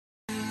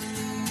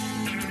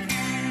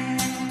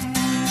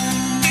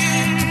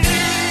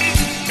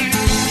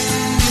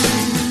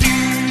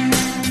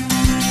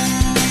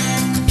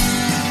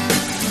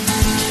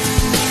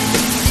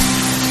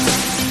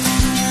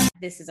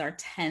this is our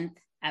 10th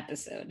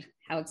episode.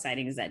 How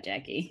exciting is that,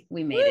 Jackie?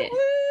 We made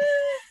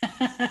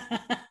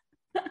it.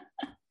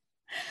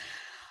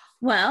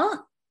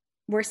 Well,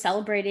 we're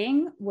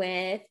celebrating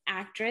with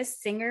actress,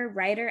 singer,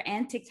 writer,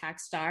 and TikTok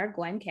star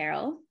Gwen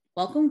Carroll.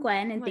 Welcome,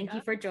 Gwen, and thank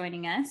you for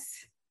joining us.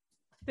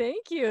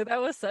 Thank you.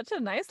 That was such a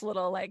nice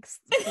little, like,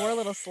 4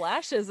 little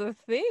slashes of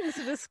things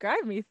to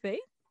describe me.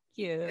 Thank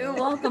you. You're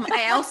welcome.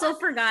 I also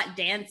forgot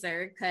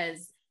dancer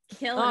because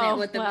killing it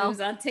with the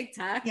moves on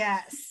TikTok.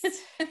 Yes.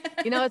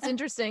 It's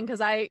interesting because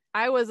I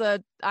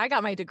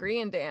got my degree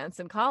in dance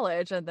in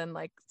college and then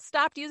like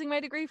stopped using my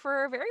degree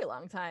for a very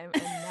long time.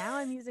 And now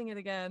I'm using it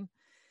again.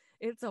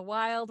 It's a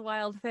wild,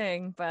 wild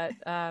thing, but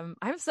I'm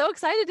so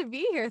excited to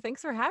be here.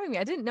 Thanks for having me.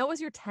 I didn't know it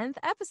was your 10th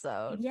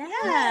episode.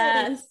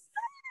 Yes.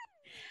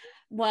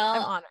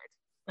 Well,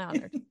 I'm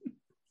honored.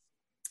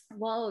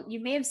 Well, you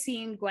may have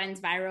seen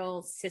Gwen's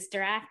viral Sister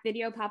Act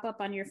video pop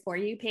up on your For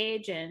You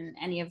page and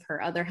any of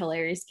her other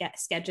hilarious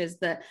sketches.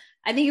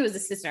 I think it was the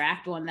Sister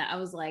Act one that I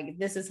was like,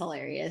 this is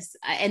hilarious.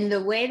 And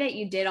the way that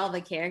you did all the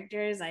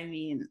characters, I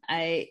mean,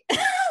 I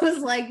was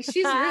like,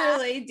 she's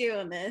really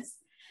doing this.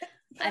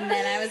 And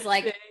then I was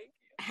like,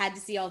 had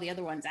to see all the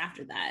other ones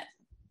after that.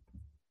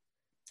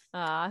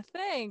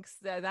 Thanks.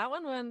 That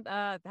one,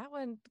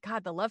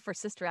 God, the love for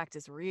Sister Act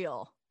is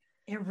real.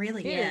 It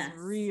really is. It is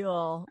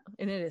real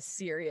and it is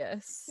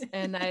serious.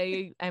 And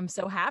I'm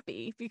so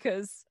happy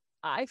because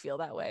I feel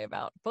that way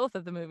about both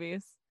of the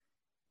movies.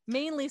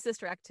 Mainly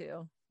Sister Act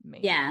 2.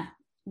 Mainly.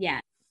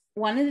 Yeah.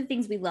 One of the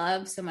things we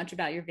love so much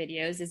about your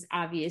videos is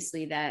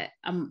obviously that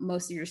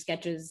most of your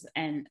sketches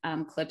and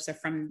clips are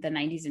from the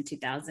 90s and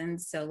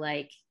 2000s. So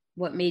like,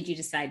 what made you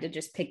decide to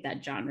just pick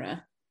that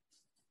genre?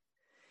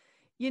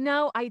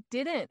 I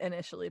didn't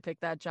initially pick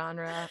that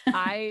genre.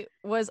 I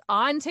was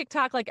on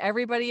TikTok like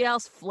everybody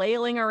else,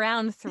 flailing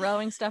around,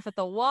 throwing stuff at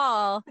the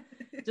wall,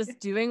 just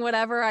doing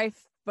whatever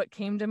what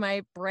came to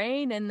my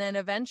brain. And then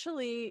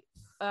eventually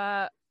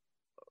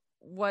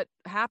what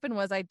happened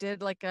was I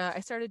did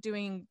I started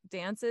doing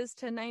dances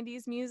to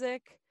 90s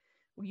music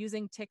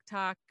using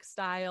TikTok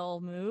style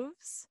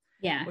moves,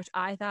 which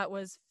I thought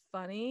was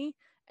funny.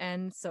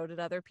 And so did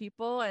other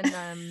people.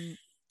 And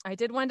I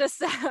did one to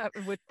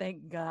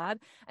thank God.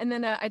 And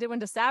then I did one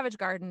to Savage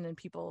Garden and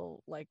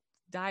people like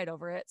died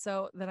over it.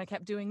 So then I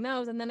kept doing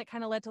those. And then it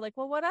kind of led to like,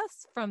 well, what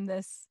else from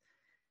this,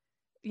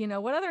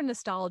 what other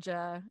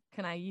nostalgia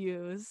can I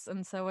use?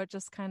 And so it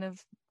just kind of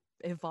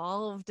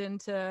evolved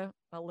into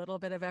a little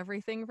bit of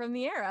everything from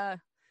the era.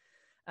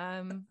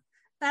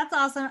 That's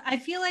awesome. I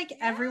feel like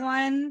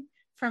everyone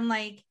from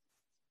like,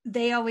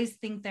 they always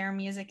think their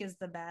music is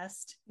the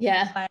best.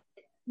 Yeah. But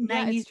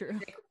 90s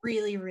music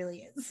really,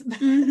 really is.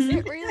 Mm-hmm.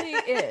 It really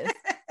is.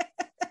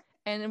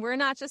 And we're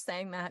not just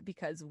saying that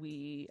because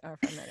we are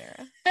from that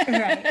era.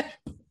 Right.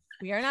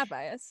 We are not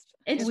biased.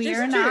 We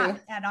are not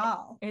at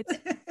all. It's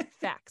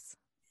facts.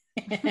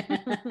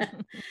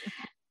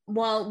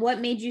 Well,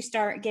 what made you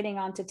start getting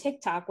onto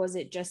TikTok? Was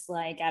it just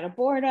like out of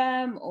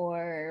boredom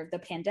or the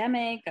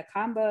pandemic, a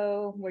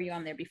combo? Were you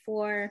on there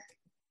before?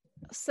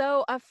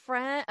 So a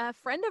friend of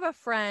a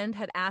friend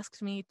had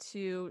asked me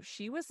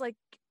she was like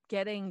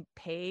getting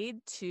paid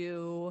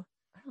to,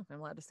 I don't know if I'm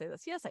allowed to say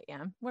this. Yes, I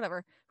am.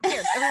 Whatever. Who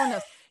cares? Everyone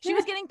knows. She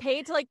was getting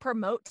paid to like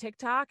promote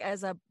TikTok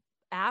as a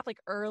app like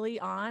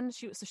early on.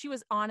 She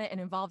was on it and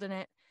involved in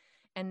it.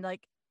 And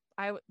like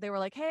they were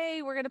like,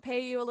 hey, we're going to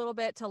pay you a little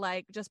bit to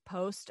like just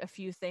post a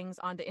few things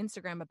onto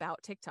Instagram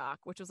about TikTok,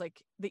 which was like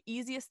the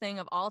easiest thing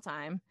of all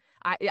time.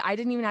 I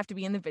didn't even have to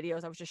be in the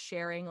videos. I was just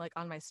sharing like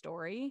on my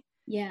story.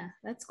 Yeah,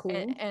 that's cool.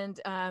 And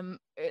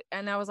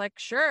I was like,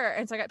 sure.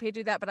 And so I got paid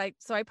to do that. But I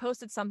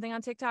posted something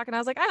on TikTok and I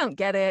was like, I don't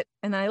get it.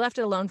 And then I left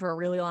it alone for a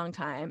really long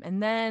time.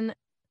 And then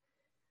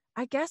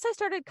I guess I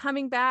started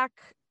coming back.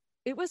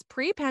 It was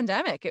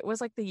pre-pandemic. It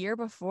was like the year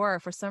before.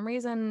 For some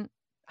reason,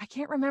 I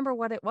can't remember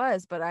what it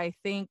was, but I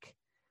think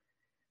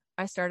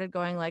I started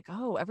going like,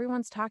 oh,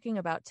 everyone's talking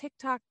about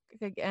TikTok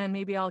again.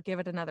 Maybe I'll give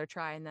it another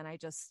try. And then I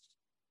just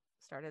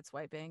started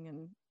swiping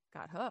and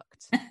got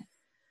hooked.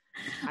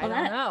 I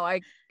don't know.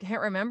 I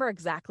can't remember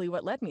exactly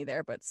what led me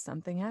there, but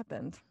something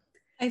happened.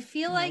 I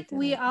feel like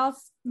we all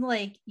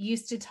like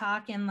used to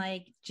talk in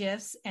like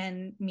GIFs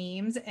and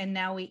memes, and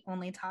now we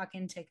only talk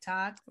in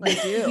TikTok.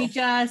 Like we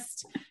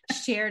just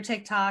share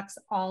TikToks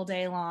all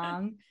day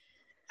long.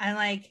 And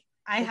like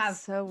I have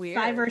so weird,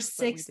 5 or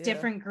 6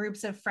 different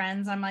groups of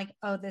friends. I'm like,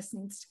 oh, this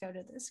needs to go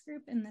to this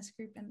group and this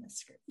group and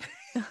this group.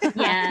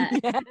 Yeah.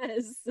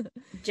 Yes.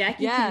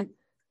 Jackie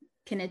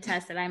can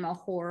attest that I'm a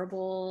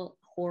horrible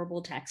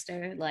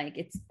texter.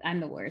 Like I'm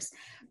the worst.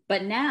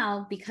 But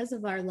now, because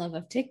of our love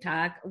of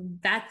TikTok,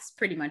 that's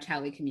pretty much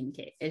how we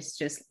communicate. It's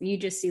just, you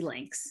just see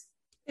links.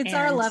 It's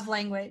our love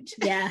language.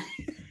 Yeah.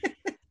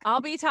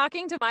 I'll be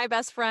talking to my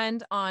best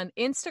friend on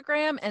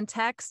Instagram and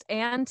text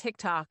and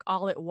TikTok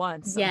all at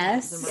once.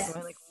 Yes. And we're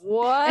going like,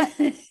 what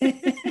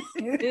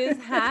is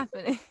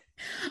happening?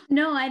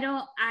 No, I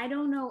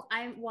don't know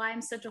why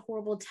I'm such a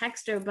horrible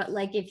texter, but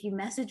like if you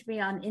message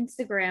me on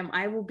Instagram,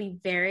 I will be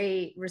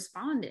very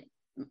responding.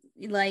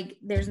 Like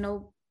there's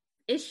no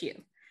issue.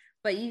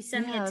 But you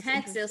send me a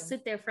text, it'll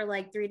sit there for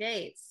like 3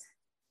 days.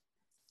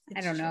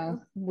 I don't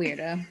know.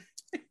 Weirdo.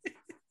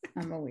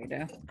 I'm a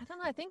weirdo. I don't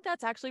know. I think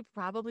that's actually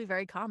probably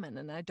very common,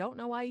 and I don't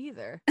know why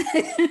either.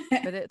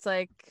 But it's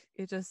like,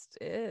 it just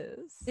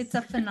is. It's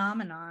a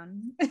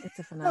phenomenon. It's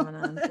a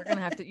phenomenon. You're gonna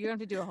have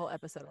to do a whole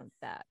episode on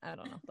that. I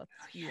don't know.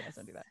 You guys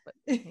don't do that, but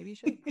maybe you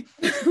should.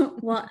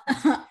 Well,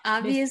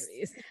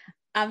 obviously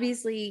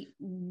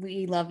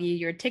we love you.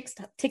 You're a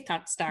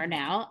TikTok star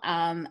now.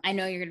 I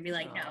know you're gonna be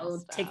like, no,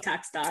 stop.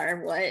 TikTok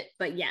star, what?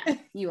 But yeah,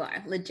 you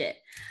are legit.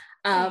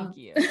 Thank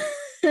you.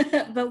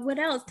 But what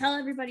else? Tell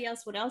everybody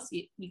else what else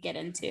you get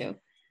into.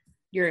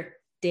 Your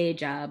day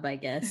job, I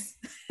guess.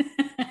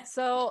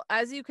 So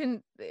as you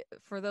can,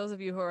 for those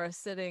of you who are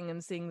sitting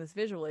and seeing this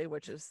visually,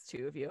 which is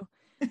 2 of you,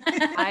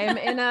 I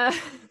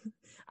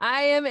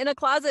am in a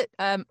closet.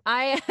 I am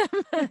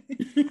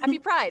happy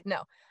Pride.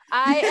 No,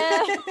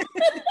 I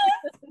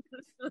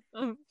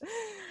am.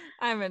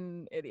 I'm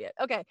an idiot.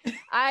 Okay,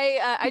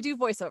 I do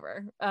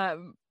voiceover.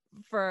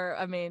 For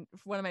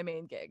one of my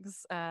main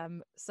gigs.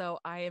 So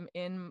I am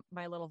in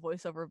my little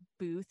voiceover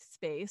booth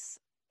space,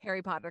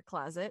 Harry Potter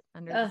closet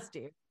under the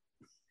stairs.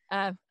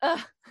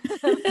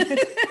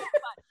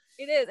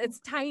 It's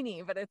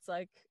tiny, but it's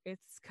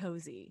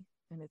cozy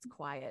and it's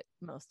quiet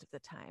most of the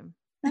time.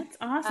 That's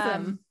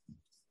awesome.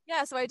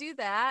 Yeah, so I do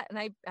that,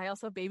 and I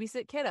also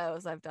babysit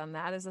kiddos. I've done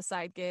that as a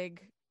side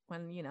gig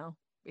when,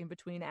 in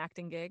between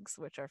acting gigs,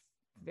 which are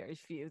very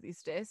few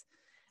these days.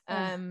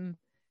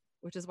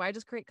 Which is why I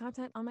just create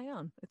content on my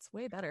own. It's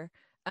way better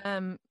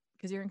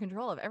because you're in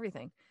control of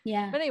everything.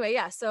 Yeah. But anyway,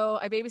 yeah. So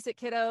I babysit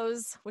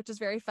kiddos, which is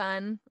very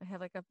fun. I have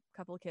like a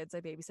couple of kids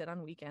I babysit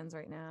on weekends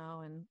right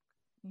now and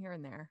here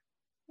and there.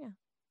 Yeah.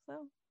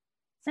 So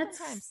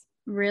that's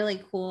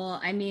really cool.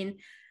 I mean,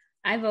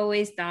 I've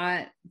always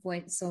thought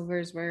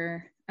voiceovers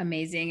were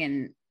amazing.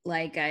 And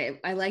like, I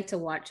like to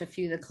watch a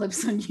few of the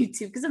clips on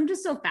YouTube because I'm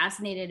just so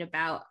fascinated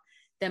about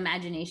the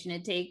imagination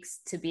it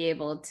takes to be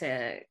able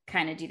to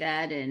kind of do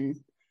that. And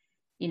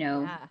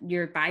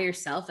you're by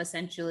yourself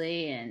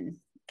essentially and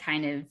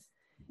kind of,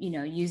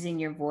 using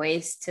your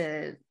voice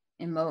to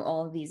emote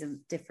all of these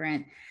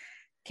different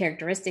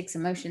characteristics,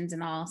 emotions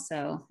and all.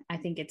 So I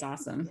think it's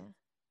awesome.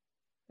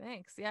 Yeah.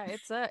 Thanks. Yeah.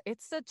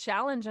 It's a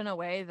challenge in a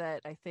way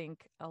that I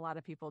think a lot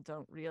of people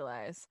don't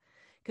realize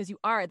because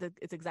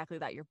it's exactly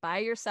that. You're by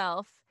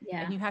yourself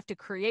and you have to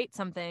create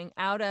something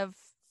out of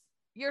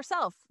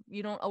yourself.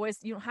 You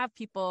don't have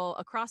people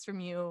across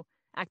from you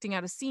acting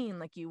out a scene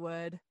like you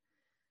would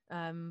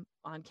on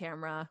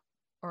camera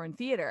or in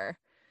theater.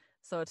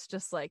 So it's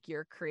just like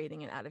you're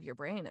creating it out of your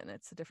brain and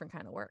it's a different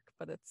kind of work,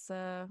 but it's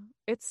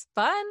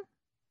fun.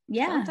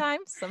 Yeah.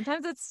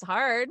 Sometimes it's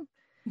hard.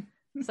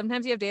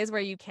 Sometimes you have days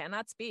where you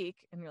cannot speak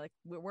and you're like,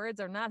 words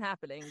are not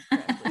happening.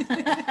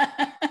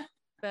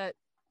 But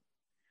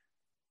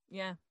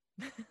yeah,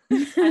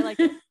 I like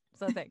it.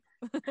 So thanks.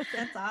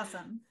 That's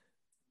awesome.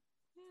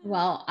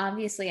 Well,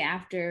 obviously,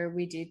 after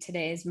we do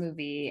today's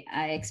movie,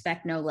 I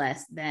expect no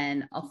less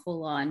than a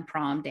full-on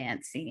prom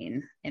dance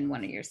scene in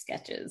one of your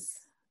sketches.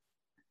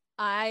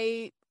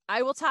 I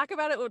will talk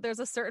about it. There's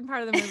a certain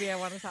part of the movie I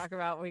want to talk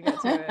about when we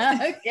get to it.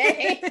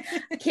 Okay.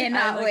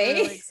 Cannot wait.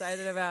 Really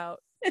excited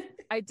about.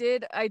 I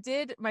did.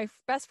 My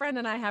best friend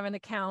and I have an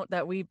account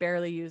that we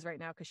barely use right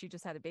now because she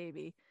just had a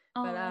baby.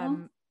 Aww. But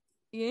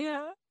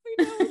yeah, we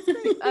know it's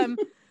great.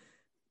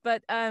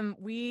 But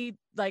we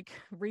like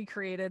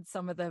recreated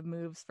some of the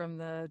moves from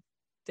the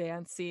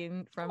dance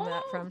scene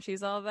from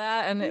She's All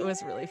That, and it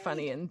was really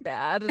funny and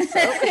bad.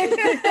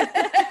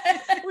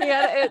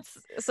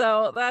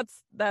 So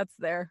that's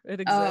there. It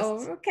exists.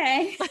 Oh,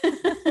 okay.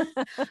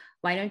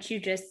 Why don't you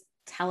just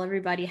tell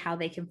everybody how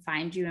they can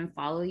find you and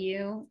follow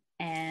you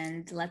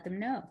and let them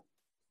know?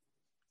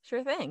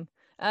 Sure thing.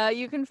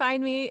 You can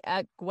find me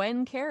at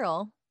Gwen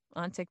Carroll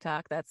on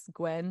TikTok. That's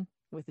Gwen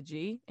with a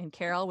G and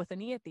Carol with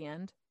an E at the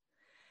end.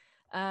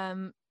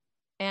 And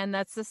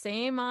that's the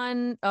same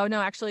on,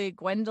 actually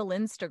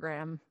Gwendolyn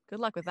Instagram. Good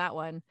luck with that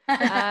one.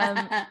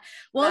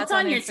 Well, it's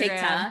on your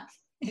TikTok.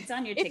 It's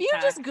on your TikTok. If you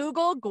just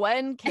Google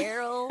Gwen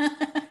Carroll,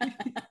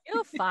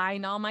 you'll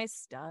find all my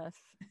stuff.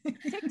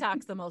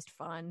 TikTok's the most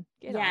fun.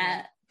 Get on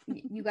it.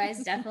 You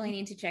guys definitely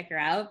need to check her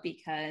out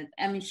because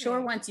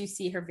once you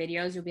see her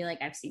videos, you'll be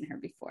like, I've seen her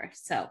before.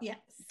 So yes,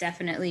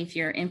 definitely if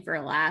you're in for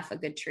a laugh, a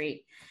good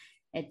treat.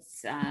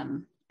 It's,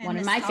 one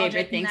of my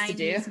favorite things to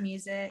do.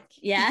 Music.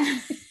 Yeah.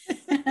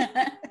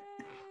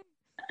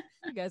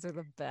 You guys are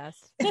the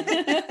best.